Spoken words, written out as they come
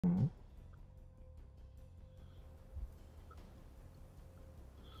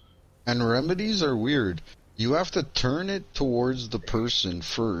And remedies are weird. You have to turn it towards the person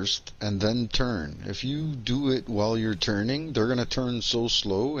first and then turn. If you do it while you're turning, they're gonna turn so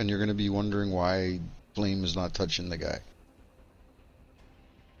slow and you're gonna be wondering why flame is not touching the guy.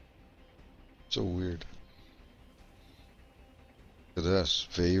 So weird. Look at this.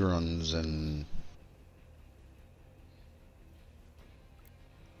 Vey runs and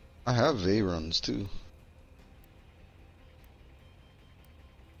I have Vey runs too.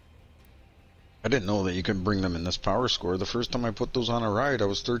 I didn't know that you could bring them in this power score. The first time I put those on a ride, I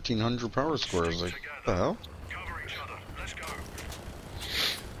was 1300 power score. I was like, what the hell?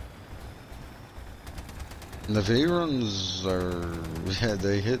 And the Vey runs are, yeah,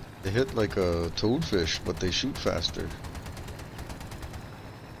 they hit like a toadfish, but they shoot faster.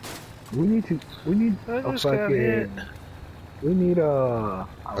 We need a fucking, we need a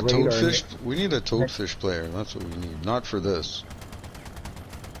toadfish. We need a toadfish player. That's what we need. Not for this.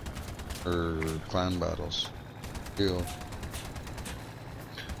 For clan battles. Deal.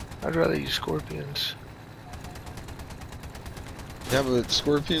 I'd rather use scorpions. Yeah, but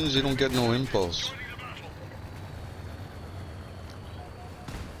scorpions, you don't get no impulse.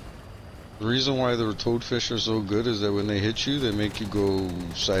 The reason why the toadfish are so good is that when they hit you, they make you go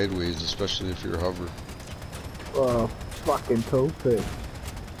sideways, especially if you're hover. Fucking toadfish.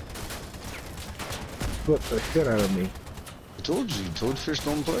 Flip the shit out of me. I told you, toadfish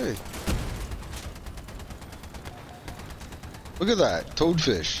don't play. Look at that,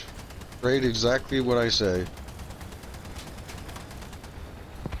 toadfish. Right, exactly what I say.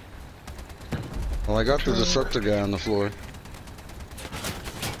 Well, I got the disruptor guy on the floor.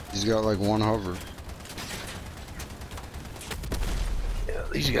 He's got like one hover. Yeah,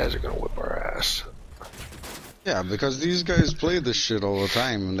 these guys are gonna whip our ass. Yeah, because these guys play this shit all the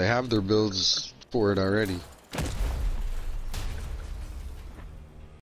time and they have their builds for it already.